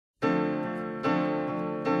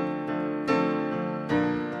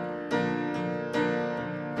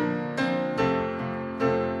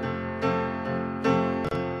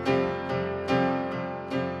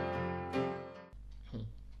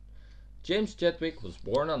James Chadwick was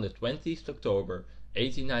born on the 20th October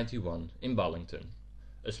 1891 in Ballington,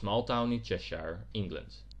 a small town in Cheshire,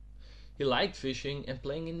 England. He liked fishing and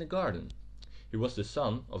playing in the garden. He was the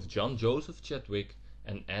son of John Joseph Chadwick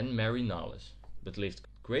and Anne Mary Knowles, but lived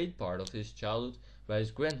great part of his childhood by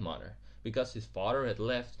his grandmother, because his father had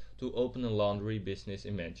left to open a laundry business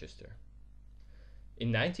in Manchester.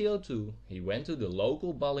 In 1902 he went to the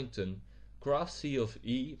local Ballington Cross C of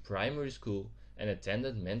E primary school and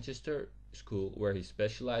attended Manchester School, where he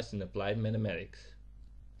specialized in applied mathematics.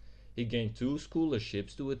 He gained 2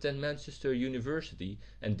 scholarships to attend Manchester University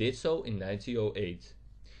and did so in 1908.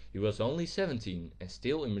 He was only 17 and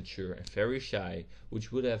still immature and very shy,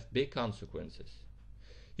 which would have big consequences.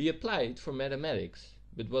 He applied for mathematics,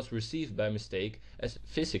 but was received by mistake as a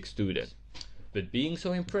physics student. But being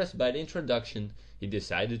so impressed by the introduction, he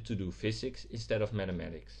decided to do physics instead of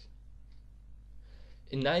mathematics.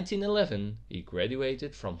 In 1911 he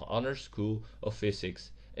graduated from Honors School of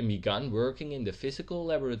Physics and began working in the physical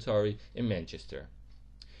laboratory in Manchester.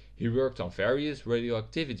 He worked on various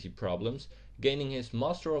radioactivity problems, gaining his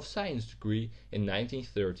Master of Science degree in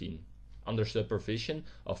 1913, under supervision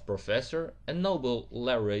of Professor and Nobel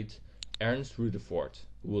laureate Ernst Rutherford,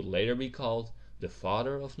 who would later be called the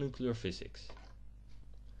father of nuclear physics.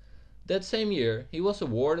 That same year he was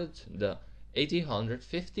awarded the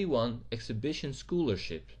 1851 Exhibition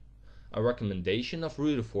Scholarship, a recommendation of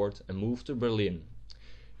Rutherford, and moved to Berlin.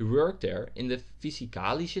 He worked there in the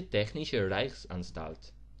Physikalische Technische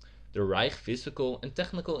Reichsanstalt, the Reich Physical and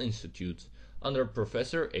Technical Institute, under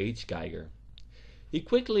Professor H. Geiger. He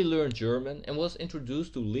quickly learned German and was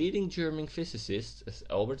introduced to leading German physicists as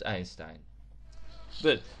Albert Einstein.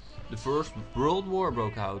 But the First World War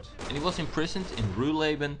broke out and he was imprisoned in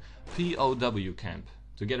Ruhleben POW camp,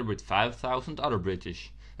 together with 5,000 other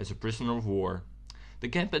British, as a prisoner of war. The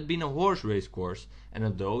camp had been a horse race course, and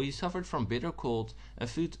although he suffered from bitter cold and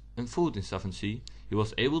food insufficiency, he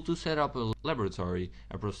was able to set up a laboratory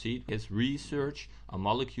and proceed his research on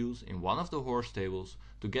molecules in one of the horse stables,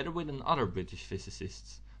 together with another British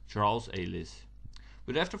physicist, Charles Ellis.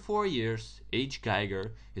 But after 4 years, H.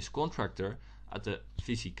 Geiger, his contractor at the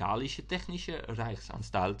Physikalische Technische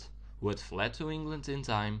Reichsanstalt, who had fled to England in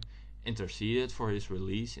time, interceded for his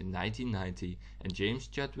release in 1990, and James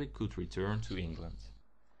Chadwick could return to England.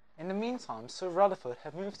 In the meantime, Sir Rutherford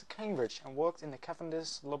had moved to Cambridge and worked in the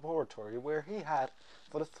Cavendish laboratory, where he had,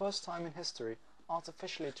 for the first time in history,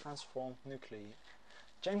 artificially transformed nuclei.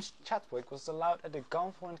 James Chadwick was allowed at the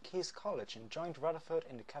Gunville and Caius College and joined Rutherford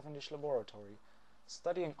in the Cavendish laboratory,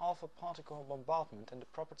 studying alpha particle bombardment and the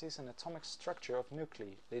properties and atomic structure of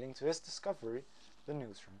nuclei, leading to his discovery, the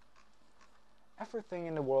neutron. Everything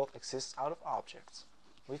in the world exists out of objects.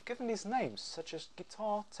 We've given these names, such as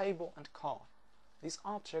guitar, table and car. These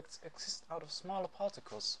objects exist out of smaller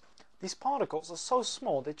particles. These particles are so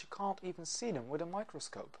small that you can't even see them with a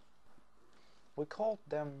microscope. We call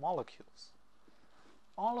them molecules.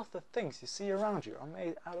 All of the things you see around you are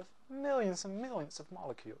made out of millions and millions of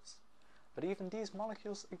molecules. But even these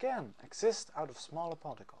molecules again exist out of smaller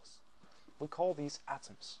particles. We call these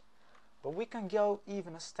atoms. But we can go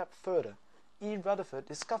even a step further. E. Rutherford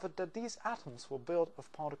discovered that these atoms were built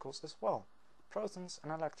of particles as well, protons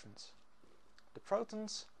and electrons. The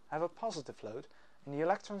protons have a positive load and the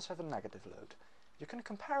electrons have a negative load. You can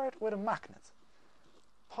compare it with a magnet.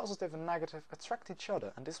 Positive and negative attract each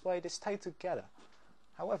other and this way they stay together.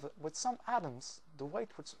 However, with some atoms, the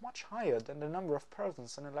weight was much higher than the number of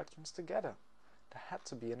protons and electrons together. There had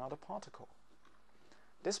to be another particle.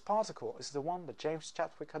 This particle is the one that James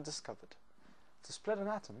Chadwick had discovered. To split an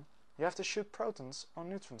atom, you have to shoot protons or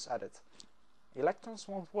neutrons at it. Electrons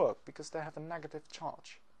won't work because they have a negative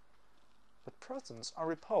charge. But protons are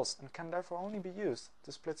repulsed and can therefore only be used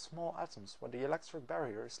to split small atoms where the electric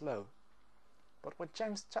barrier is low. But with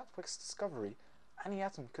James Chadwick's discovery, any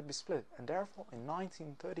atom could be split, and therefore in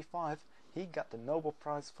 1935 he got the Nobel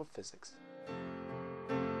Prize for Physics.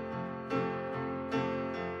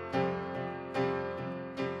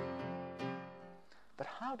 But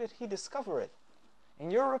how did he discover it? In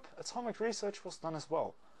Europe, atomic research was done as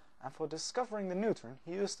well, and for discovering the neutron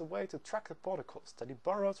he used a way to track the particles that he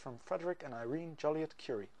borrowed from Frederick and Irene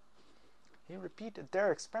Joliot-Curie. He repeated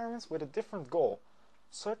their experiments with a different goal,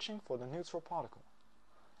 searching for the neutral particle.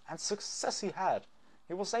 And success he had!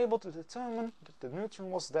 He was able to determine that the neutron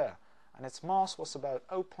was there, and its mass was about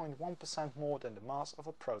 0.1% more than the mass of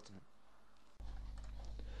a proton.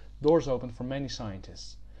 Doors opened for many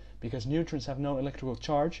scientists. Because neutrons have no electrical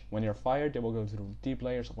charge, when they are fired they will go through deep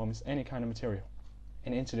layers of almost any kind of material,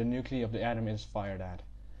 and into the nuclei of the atom it is fired at.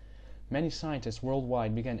 Many scientists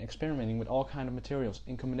worldwide began experimenting with all kinds of materials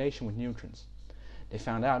in combination with neutrons. They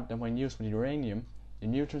found out that when used with uranium, the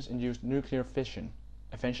neutrons induced nuclear fission,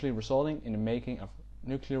 eventually resulting in the making of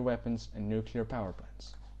nuclear weapons and nuclear power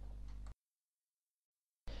plants.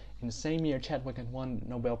 In the same year Chadwick had won the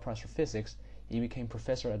Nobel Prize for Physics, he became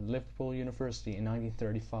professor at Liverpool University in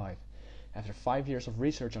 1935. After 5 years of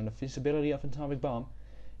research on the feasibility of an atomic bomb,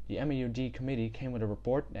 the MAUD committee came with a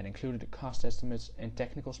report that included the cost estimates and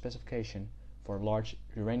technical specification for a large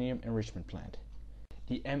uranium enrichment plant.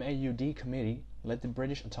 The MAUD committee led the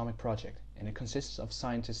British atomic project, and it consisted of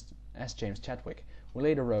scientists as James Chadwick, who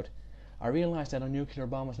later wrote, "I realized that a nuclear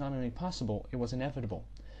bomb was not only possible, it was inevitable.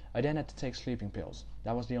 I then had to take sleeping pills.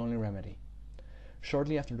 That was the only remedy."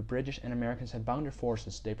 Shortly after the British and Americans had bound their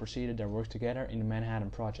forces, they proceeded their work together in the Manhattan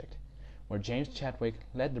Project, where James Chadwick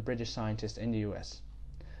led the British scientists in the US.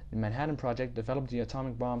 The Manhattan Project developed the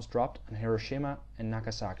atomic bombs dropped on Hiroshima and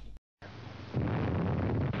Nagasaki.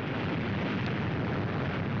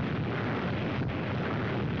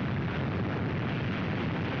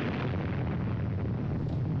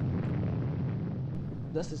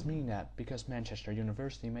 Does this mean that, because Manchester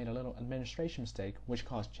University made a little administration mistake which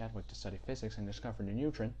caused Chadwick to study physics and discover the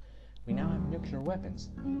neutron, we now have nuclear weapons?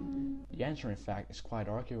 The answer, in fact, is quite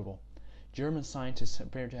arguable. German scientists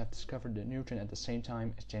appear to have discovered the neutron at the same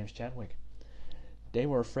time as James Chadwick. They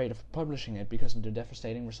were afraid of publishing it because of the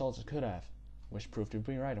devastating results it could have, which proved to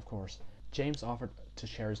be right, of course. James offered to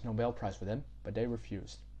share his Nobel Prize with them, but they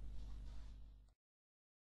refused.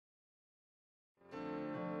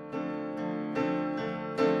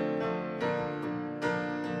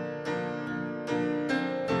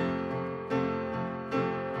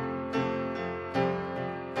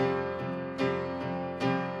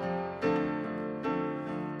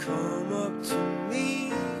 Come up to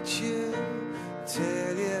meet you,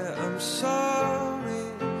 tell you I'm sorry.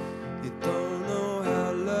 You don't know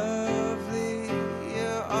how lovely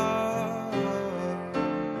you are.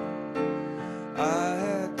 I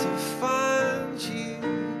had to find you,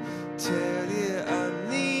 tell you I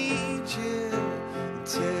need you,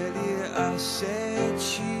 tell you I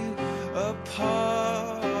set you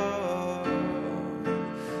apart.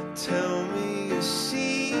 Tell me your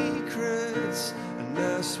secrets and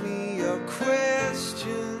ask me your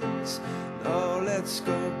questions. Now let's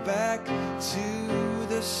go back to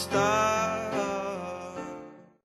the start.